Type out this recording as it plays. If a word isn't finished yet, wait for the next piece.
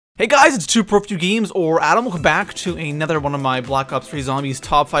Hey guys, it's 2Games or Adam. Welcome back to another one of my Black Ops 3 Zombies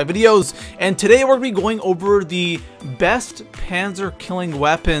top 5 videos. And today we're going to be going over the best Panzer killing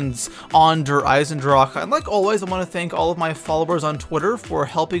weapons under Eisendrache. And like always, I want to thank all of my followers on Twitter for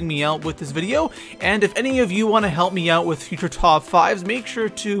helping me out with this video. And if any of you want to help me out with future top 5s, make sure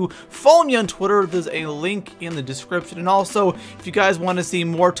to follow me on Twitter. There's a link in the description. And also, if you guys want to see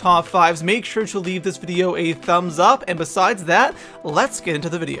more top 5s, make sure to leave this video a thumbs up. And besides that, let's get into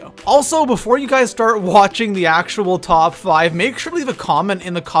the video. Also, before you guys start watching the actual top 5, make sure to leave a comment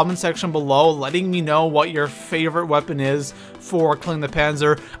in the comment section below letting me know what your favorite weapon is for killing the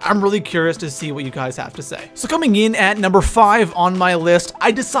Panzer. I'm really curious to see what you guys have to say. So coming in at number 5 on my list,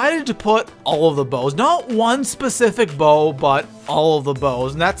 I decided to put all of the bows. Not one specific bow, but all of the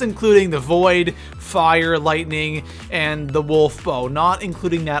bows. And that's including the Void, Fire, Lightning, and the Wolf bow. Not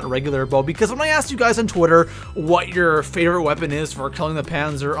including that regular bow. Because when I asked you guys on Twitter what your favorite weapon is for killing the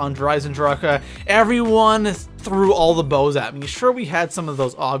Panzer under Eisendrache, everyone threw all the bows at me. Sure, we had some of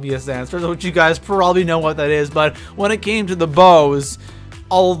those obvious answers, which you guys probably know what that is, but when it came to the bows,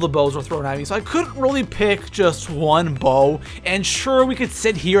 all of the bows were thrown at me, so I couldn't really pick just one bow. And sure, we could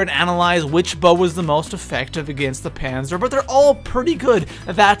sit here and analyze which bow was the most effective against the Panzer, but they're all pretty good.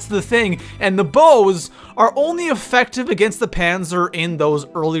 That's the thing. And the bows are only effective against the Panzer in those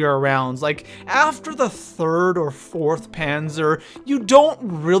earlier rounds. Like, after the 3rd or 4th Panzer, you don't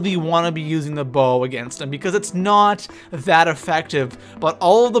really want to be using the bow against them because it's not that effective. But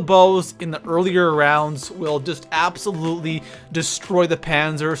all of the bows in the earlier rounds will just absolutely destroy the Panzer.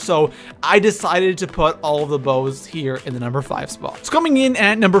 So I decided to put all of the bows here in the number 5 spot. So coming in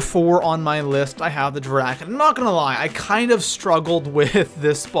at number 4 on my list, I have the Draken. I'm not gonna lie, I kind of struggled with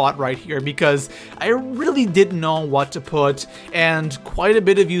this spot right here because I really didn't know what to put, and quite a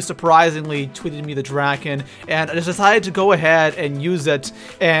bit of you surprisingly tweeted me the Draken, and I just decided to go ahead and use it.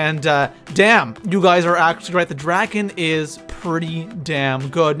 And damn, you guys are actually right. The Draken is pretty damn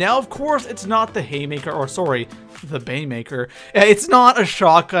good. Now, of course, it's not the Haymaker, or sorry, the Baymaker. It's not a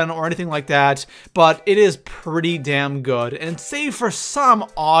shotgun or anything like that, but it is pretty damn good. And say for some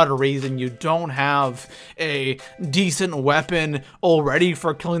odd reason you don't have a decent weapon already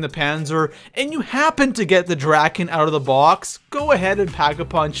for killing the Panzer, and you happen to get the Draken out of the box, go ahead and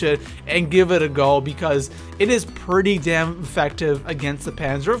pack-a-punch it and give it a go because it is pretty damn effective against the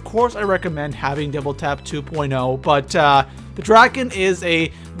Panzer. Of course, I recommend having Double Tap 2.0, but the Draken is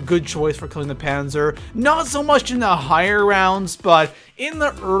a good choice for killing the Panzer. Not so much in the higher rounds, but in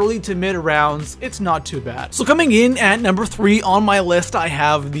the early to mid rounds, it's not too bad. So coming in at number 3 on my list, I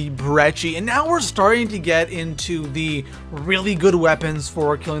have the Brecci. And now we're starting to get into the really good weapons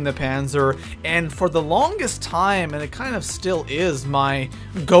for killing the Panzer. And for the longest time, and it kind of still is my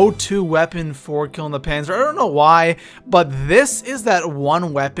go-to weapon for killing the Panzer. I don't know why, but this is that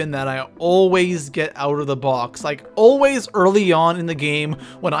one weapon that I always get out of the box. Like, always early on in the game,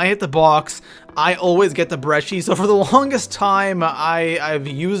 when I hit the box, I always get the Brecci. So for the longest time, I've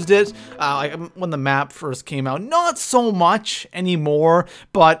used it like when the map first came out. Not so much anymore,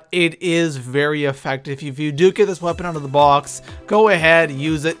 but it is very effective. If you do get this weapon out of the box, go ahead,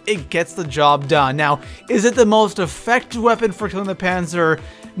 use it. It gets the job done. Now, is it the most effective weapon for killing the Panzer?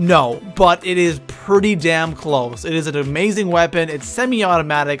 No, but it is pretty damn close. It is an amazing weapon. It's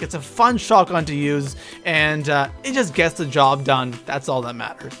semi-automatic. It's a fun shotgun to use, and it just gets the job done. That's all that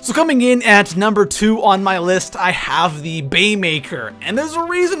matters. So coming in at number 2 on my list, I have the Baymaker. And there's a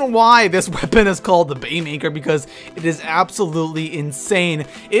reason why this weapon is called the Baymaker, because it is absolutely insane.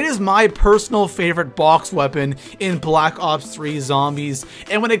 It is my personal favorite box weapon in Black Ops 3 Zombies.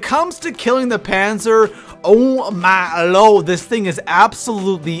 And when it comes to killing the Panzer, oh my lord, this thing is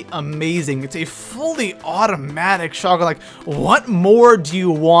absolutely amazing. It's a fully automatic shotgun. Like, what more do you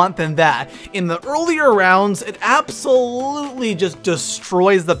want than that? In the earlier rounds, it absolutely just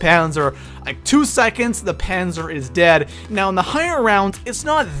destroys the Panzer. Like 2 seconds, the Panzer is dead. Now in the higher rounds, it's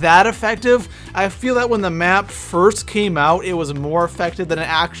not that effective. I feel that when the map first came out, it was more effective than it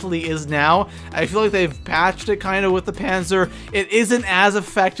actually is now. I feel like they've patched it kind of with the Panzer. It isn't as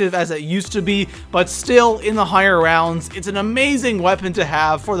effective as it used to be, but still in the higher rounds, it's an amazing weapon to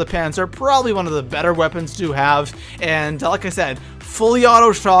have for the Panzer. Probably one of the better weapons to have. And like I said, fully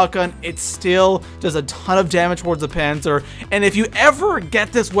auto shotgun, it still does a ton of damage towards the Panzer. And if you ever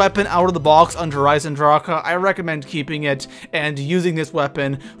get this weapon out of the box under Eisendrache, I recommend keeping it and using this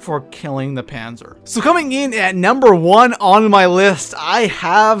weapon for killing the Panzer. So coming in at number 1 on my list, I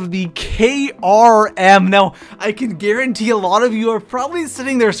have the KRM. Now, I can guarantee a lot of you are probably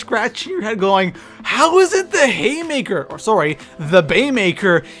sitting there scratching your head going, how is it the Haymaker, or sorry, the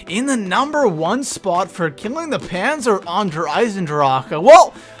Baymaker, in the number 1 spot for killing the Panzer under Eisendrache?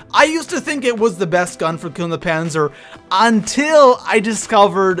 Well, I used to think it was the best gun for killing the Panzer until I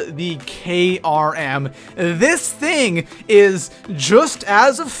discovered the KRM. This thing is just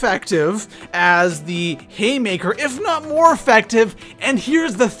as effective as the Haymaker, if not more effective, and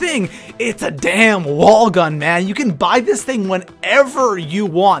here's the thing, it's a damn wall gun, man. You can buy this thing whenever you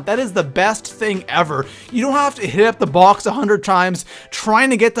want. That is the best thing ever. You don't have to hit up the box 100 times trying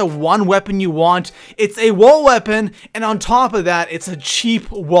to get the one weapon you want. It's a wall weapon, and on top of that, it's a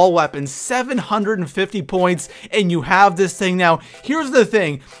cheap wall weapon. 750 points, and you have this thing now. Here's the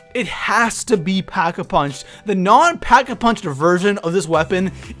thing, it has to be pack-a-punched. The non-pack-a-punched version of this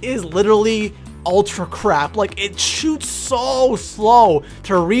weapon is literally ultra crap. Like, it shoots so slow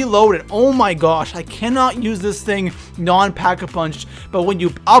to reload it. Oh my gosh, I cannot use this thing non-pack-a-punched, but when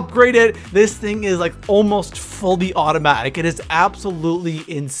you upgrade it, this thing is like almost fully automatic. It is absolutely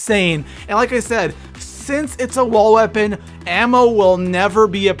insane. And like I said, since it's a wall weapon, ammo will never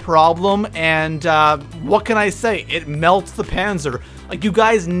be a problem, and what can I say? It melts the Panzer. Like, you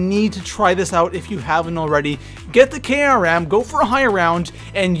guys need to try this out if you haven't already. Get the KRM, go for a high round,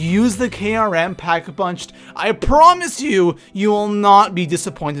 and use the KRM pack-a-punched. I promise you, you will not be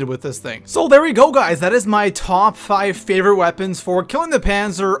disappointed with this thing. So there we go, guys. That is my top 5 favorite weapons for killing the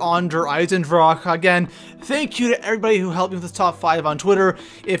Panzer under Eisendrache. Again, thank you to everybody who helped me with this top 5 on Twitter.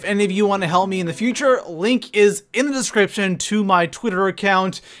 If any of you want to help me in the future, link is in the description to my Twitter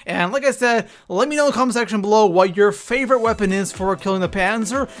account. And like I said, let me know in the comment section below what your favorite weapon is for killing the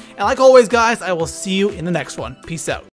Panzer. And like always, guys, I will see you in the next one. Peace out.